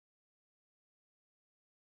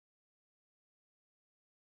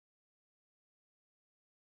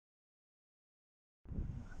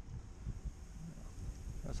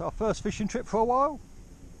It's our first fishing trip for a while.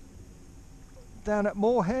 Down at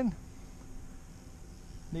Moorhen.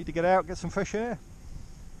 Need to get out, get some fresh air.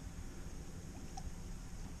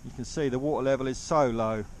 You can see the water level is so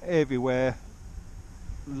low. Everywhere,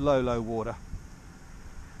 low water.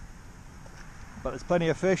 But there's plenty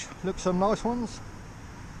of fish. Look, some nice ones.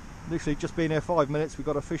 Literally just been here 5 minutes, we've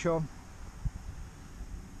got a fish on.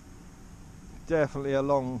 Definitely a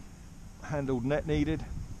long handled net needed.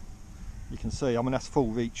 You can see, I mean, that's full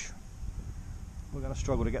reach. We're going to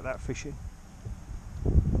struggle to get that fish in.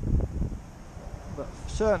 But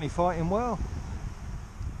certainly fighting well.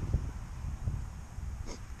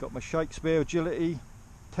 Got my Shakespear Agility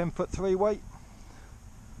 10-foot 3 weight.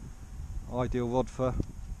 Ideal rod for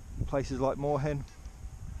places like Moorhen.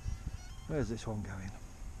 Where's this one going?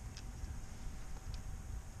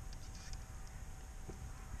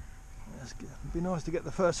 It'd be nice to get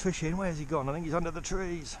the first fish in. Where's he gone? I think he's under the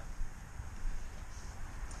trees.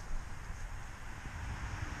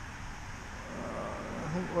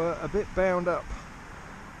 I think we're a bit bound up.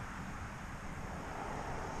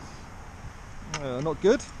 Not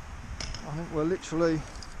good. I think we're literally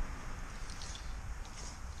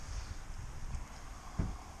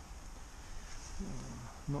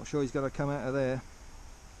not sure he's going to come out of there.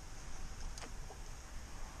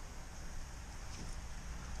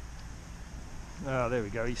 Ah, there we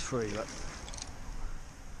go, he's free, look.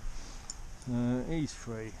 He's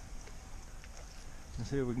free. Let's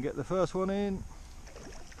see if we can get the first one in.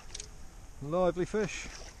 Lively fish.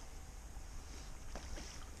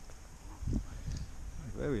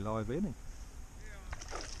 Very lively, isn't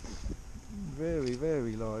he?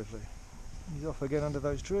 Very lively. He's off again under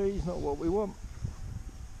those trees, not what we want.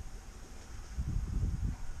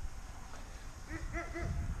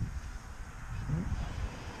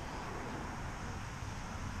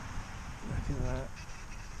 Look at that.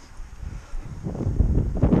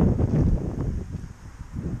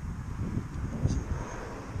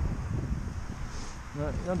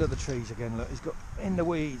 No, he's under the trees again, look, he's got in the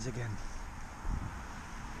weeds again.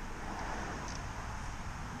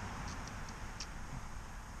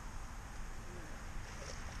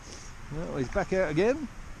 Well, he's back out again.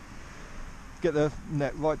 Get the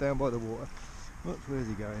net right down by the water. Oops, where's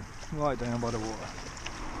he going? Right down by the water.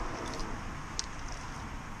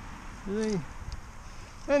 Is he?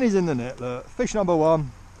 And he's in the net, look. Fish number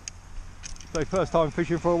one. So first time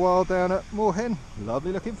fishing for a while down at Moorhen.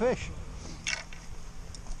 Lovely looking fish.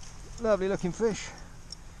 Lovely looking fish.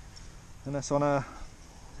 And that's on a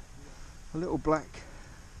little black.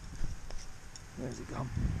 Where's it gone?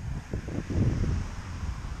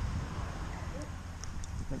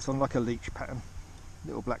 It's on like a leech pattern,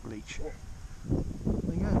 little black leech.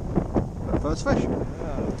 There you go. That first fish.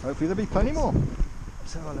 Hopefully there'll be plenty more.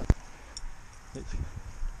 Let's have a look.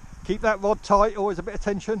 Keep that rod tight, always a bit of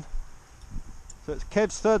tension. So it's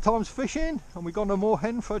Kev's third time fishing, and we've gone to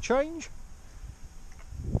Moorhen for a change.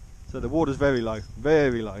 So the water's very low,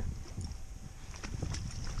 very low.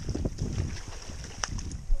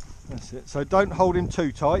 That's it. So don't hold him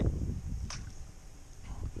too tight.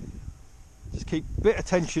 Just keep a bit of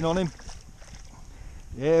tension on him.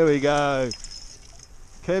 There we go.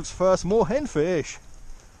 Kev's first Moorhen fish.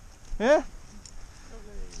 Yeah?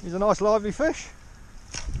 He's a nice lively fish.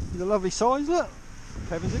 He's a lovely size, look.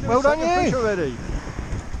 Kevin's in well done you! Fish already.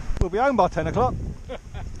 We'll be home by 10 o'clock.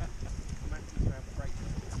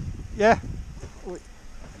 Yeah.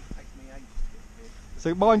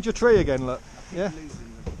 So mind your tree again, look. Yeah?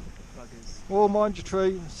 Oh, mind your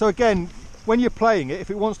tree. So again, when you're playing it, if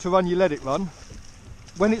it wants to run, you let it run.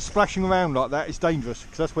 When it's splashing around like that, it's dangerous,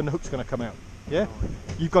 because that's when the hook's going to come out. Yeah?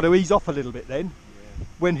 You've got to ease off a little bit then.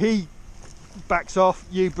 When he backs off,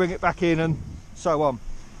 you bring it back in, and so on.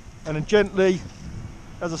 And then gently,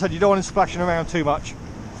 as I said, you don't want him splashing around too much.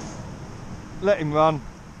 Let him run.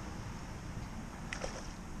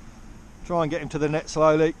 Try and get him to the net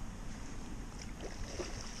slowly.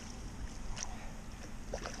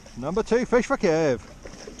 Number 2 fish for Kev.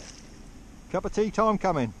 Cup of tea time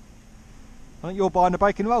coming. I think you're buying the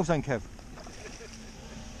bacon rolls then, Kev.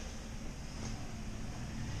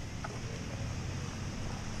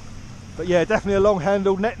 But yeah, definitely a long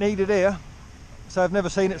handled net needed here. So I've never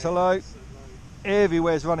seen it so low.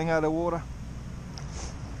 Everywhere's running out of water.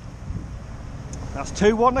 That's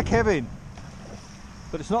 2-1 to Kevin.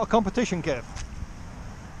 But it's not a competition, Kev.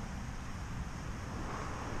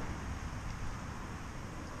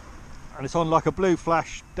 And it's on like a blue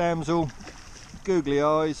flash damsel, googly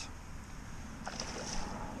eyes.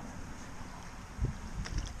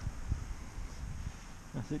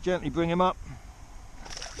 That's it, gently bring him up.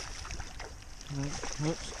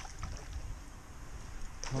 Oops.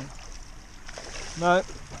 No.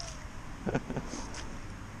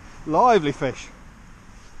 Lively fish.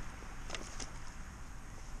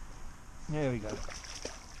 There we go.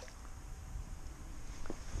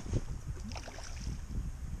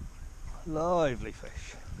 Lively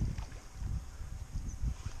fish.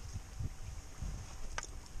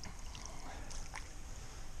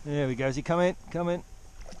 There we go. Is he coming? Coming.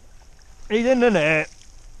 He's in the net.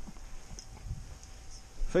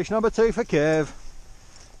 Fish number 2 for Kev.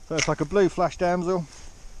 So it's like a blue flash damsel.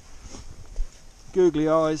 Googly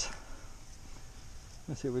eyes.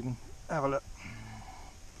 Let's see if we can have a look.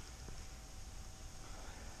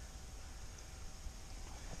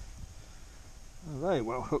 Oh, very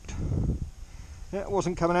well hooked. Yeah, it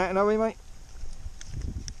wasn't coming out in a hurry, mate.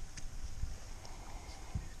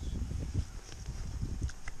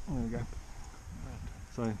 There we go.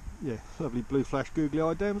 So yeah, lovely blue flash googly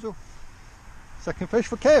eyed damsel. Second fish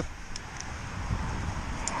for Kev.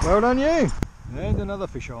 Well done you. And another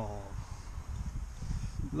fish on.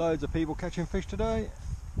 Loads of people catching fish today.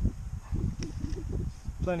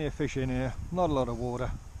 Plenty of fish in here. Not a lot of water,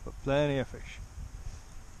 but plenty of fish.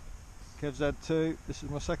 Kev's had 2. This is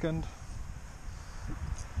my second.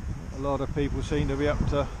 A lot of people seem to be up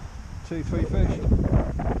to 2-3 fish.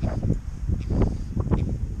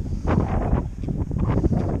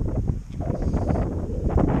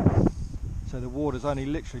 So the water's only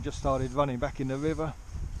literally just started running back in the river.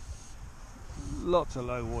 Lots of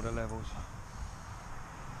low water levels.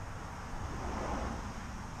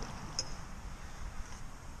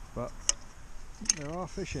 But there are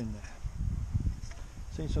fish in there.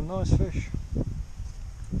 Seen some nice fish.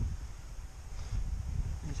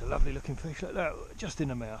 He's a lovely looking fish, like that, just in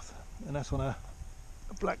the mouth. And that's on a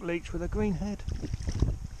black leech with a green head.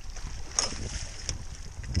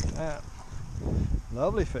 Yeah.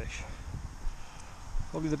 Lovely fish.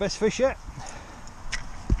 Probably the best fish yet.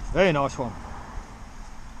 Very nice one.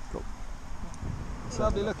 Cool. It's a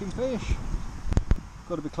lovely looking fish.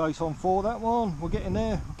 Got to be close on 4 that one. We're getting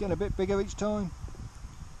there. We're getting a bit bigger each time.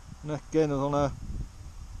 And again it's on a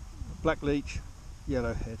black leech,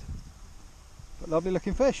 yellow head. But lovely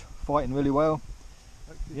looking fish. Fighting really well.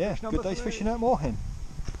 Yeah, good day's fishing at Moorhen.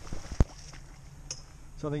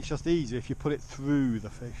 So I think it's just easier if you put it through the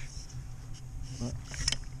fish. Right.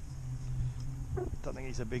 Don't think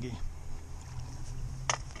he's a biggie.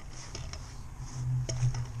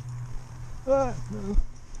 Ah, no.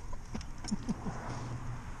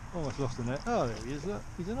 Almost lost the net. Oh, there he is. Look,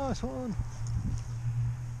 he's a nice one.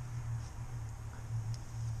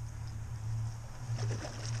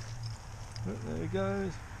 Look, there he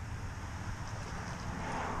goes.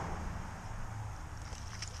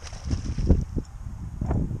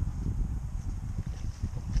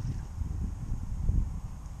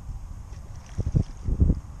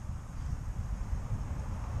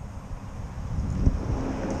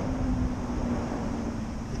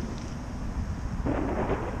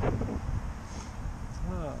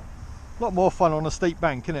 A lot more fun on a steep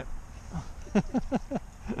bank, isn't it?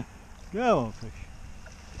 Go on, fish.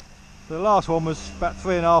 So the last one was about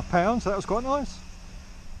 3.5 pounds, so that was quite nice.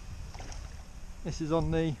 This is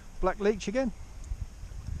on the black leech again.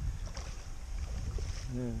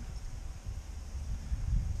 Yeah.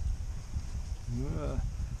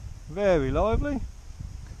 Very lively.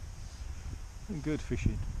 And good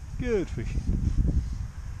fishing. Good fishing.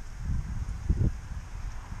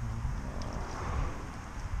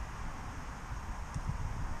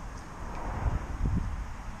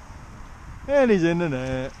 And he's in the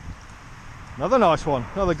net. Another nice one.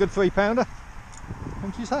 Another good 3-pounder.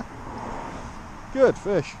 Thank you, sir. Good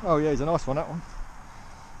fish. Oh yeah, he's a nice one, that one.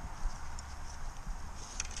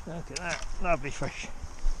 Look at that. Lovely fish.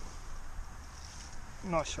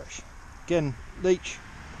 Nice fish. Again, leech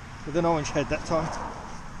with an orange head that time.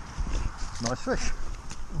 Nice fish.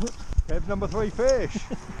 Kev's number 3 fish.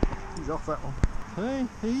 He's off that one.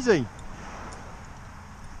 Hey, easy.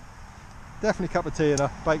 Definitely a cup of tea and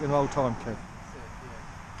a bacon roll time, Kev.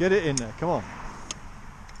 Get it in there, come on.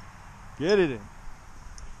 Get it in.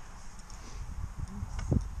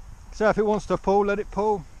 So if it wants to pull, let it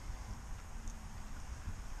pull.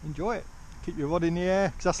 Enjoy it. Keep your rod in the air,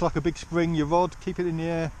 because that's like a big spring, your rod. Keep it in the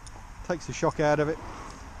air. Takes the shock out of it.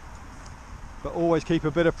 But always keep a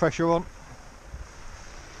bit of pressure on.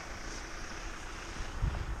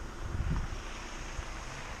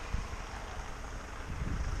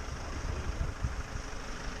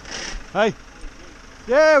 Hey,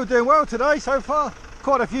 yeah, we're doing well today so far.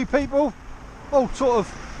 Quite a few people, all sort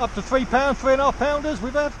of up to 3 pound, 3.5 pounders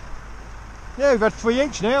we've had. Yeah, we've had 3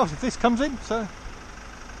 each now if this comes in, so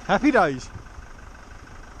happy days.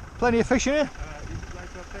 Plenty of fish in here. Is it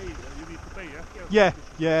like a pay? You need to Yeah,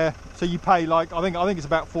 yeah. So you pay like I think it's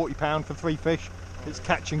about £40 for 3 fish. It's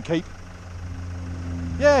catch and keep.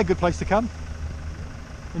 Yeah, good place to come.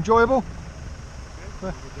 Enjoyable.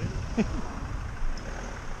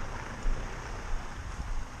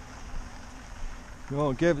 Come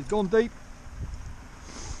on, Kev, it's gone deep.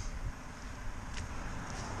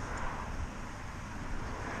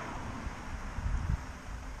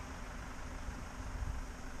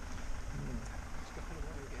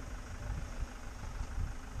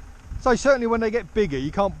 So certainly when they get bigger,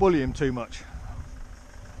 you can't bully them too much.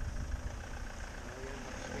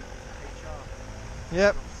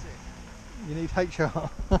 Yep, you need HR.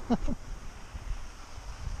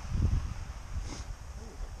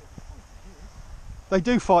 They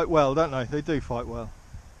do fight well, don't they? They do fight well.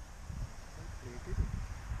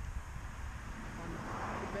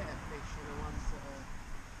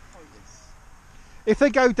 If they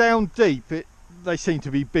go down deep, they seem to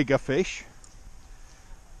be bigger fish.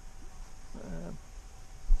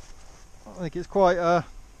 I think it's quite a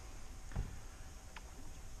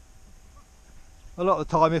lot of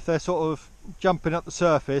the time if they're sort of jumping up the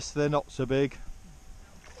surface, they're not so big.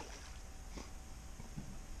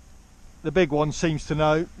 The big ones seem to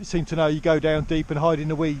know you go down deep and hide in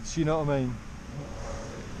the weeds, you know what I mean?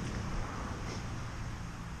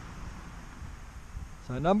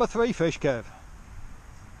 So number 3 fish, Kev.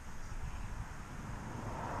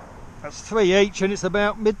 That's 3 each and it's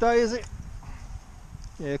about midday, is it?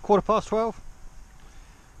 Yeah, 12:15.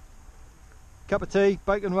 Cup of tea,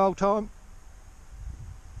 bacon roll time.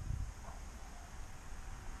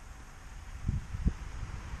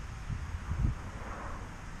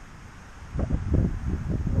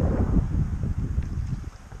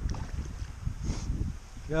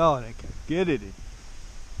 Go on, get it in.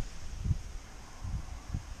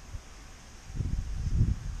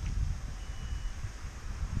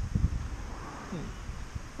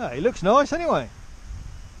 Oh, he looks nice anyway.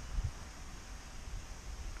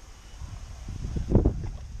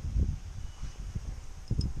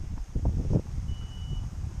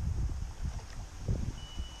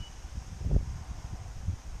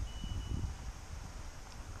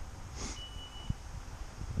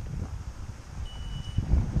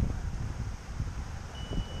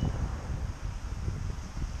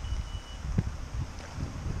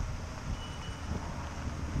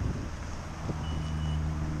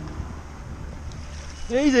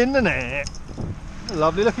 He's in the net.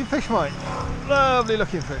 Lovely looking fish, mate. Lovely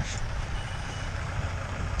looking fish.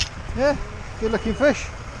 Yeah, good looking fish.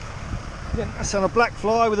 Yeah, that's on a black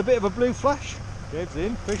fly with a bit of a blue flash. Kev's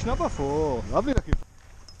in, fish number 4. Lovely looking fish.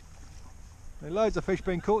 There's loads of fish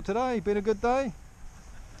being caught today. Been a good day.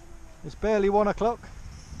 It's barely 1 o'clock.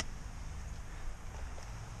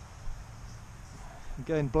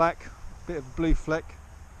 Again, black, bit of blue fleck.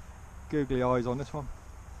 Googly eyes on this one.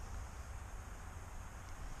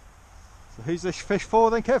 So who's this fish for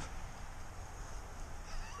then, Kev?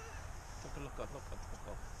 Look on.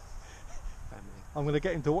 Family. I'm going to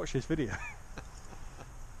get him to watch this video.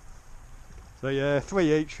 So yeah,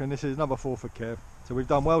 3 each, and this is number 4 for Kev. So we've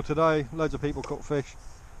done well today. Loads of people caught fish.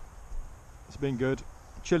 It's been good.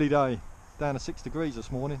 Chilly day, down to 6 degrees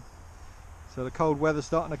this morning. So the cold weather's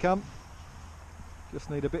starting to come. Just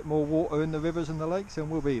need a bit more water in the rivers and the lakes, and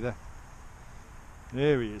we'll be there.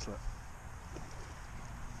 There he is, look.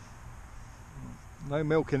 No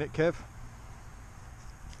milk in it, Kev.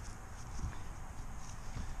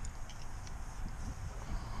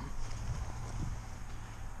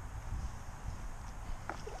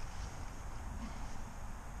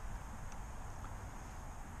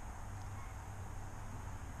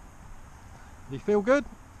 Do you feel good?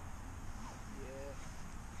 Yeah.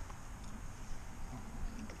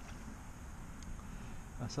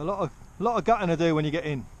 That's a lot of gutting to do when you get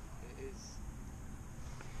in. It is.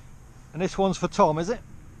 And this one's for Tom, is it?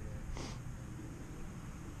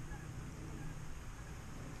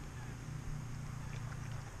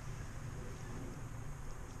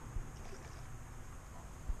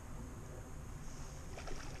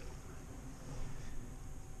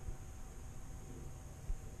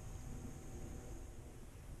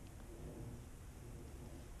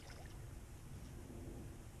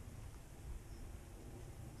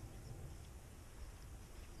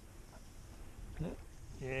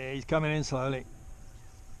 Yeah, he's coming in slowly.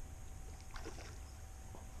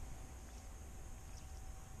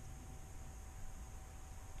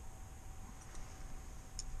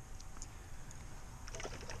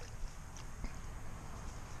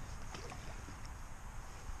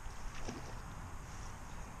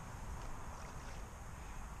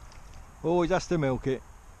 Always has to milk it.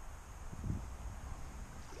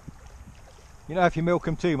 You know, if you milk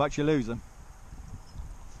them too much, you lose them.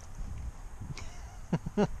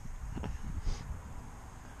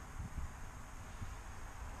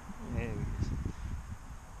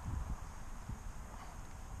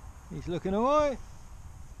 He's looking alright.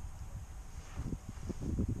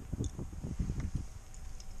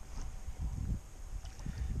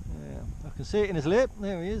 Yeah, I can see it in his lip.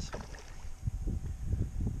 There he is.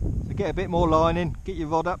 So get a bit more line in, get your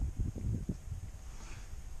rod up.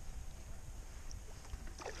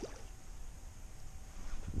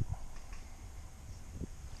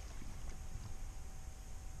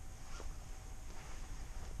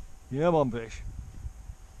 Yeah, I'm on fish.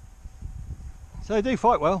 So they do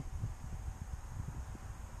fight well.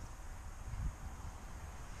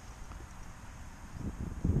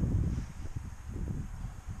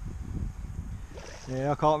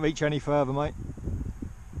 Yeah, I can't reach any further, mate.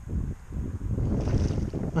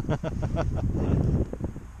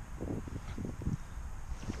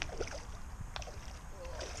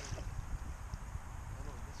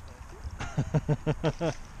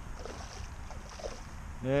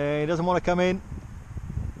 Yeah, he doesn't want to come in.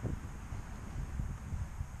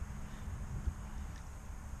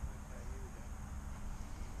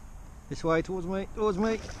 This way, towards me, towards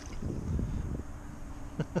me.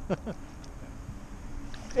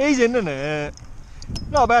 He's in the net.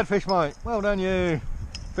 Not a bad fish, mate. Well done, you.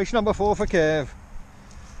 Fish number 4 for Kev.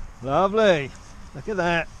 Lovely. Look at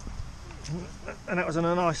that. And that was in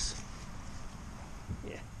a nice,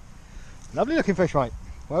 yeah, lovely looking fish, mate.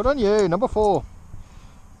 Well done, you. Number 4.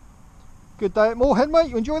 Good day at Moorhen, mate.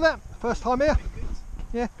 You enjoy that? First time here?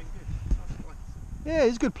 Yeah. Yeah,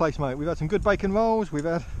 it's a good place, mate. We've had some good bacon rolls. We've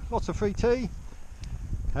had lots of free tea.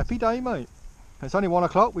 Happy day, mate. It's only 1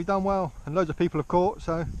 o'clock. We've done well, and loads of people have caught,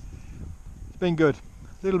 so it's been good.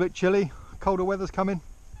 A little bit chilly, colder weather's coming,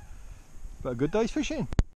 but a good day's fishing.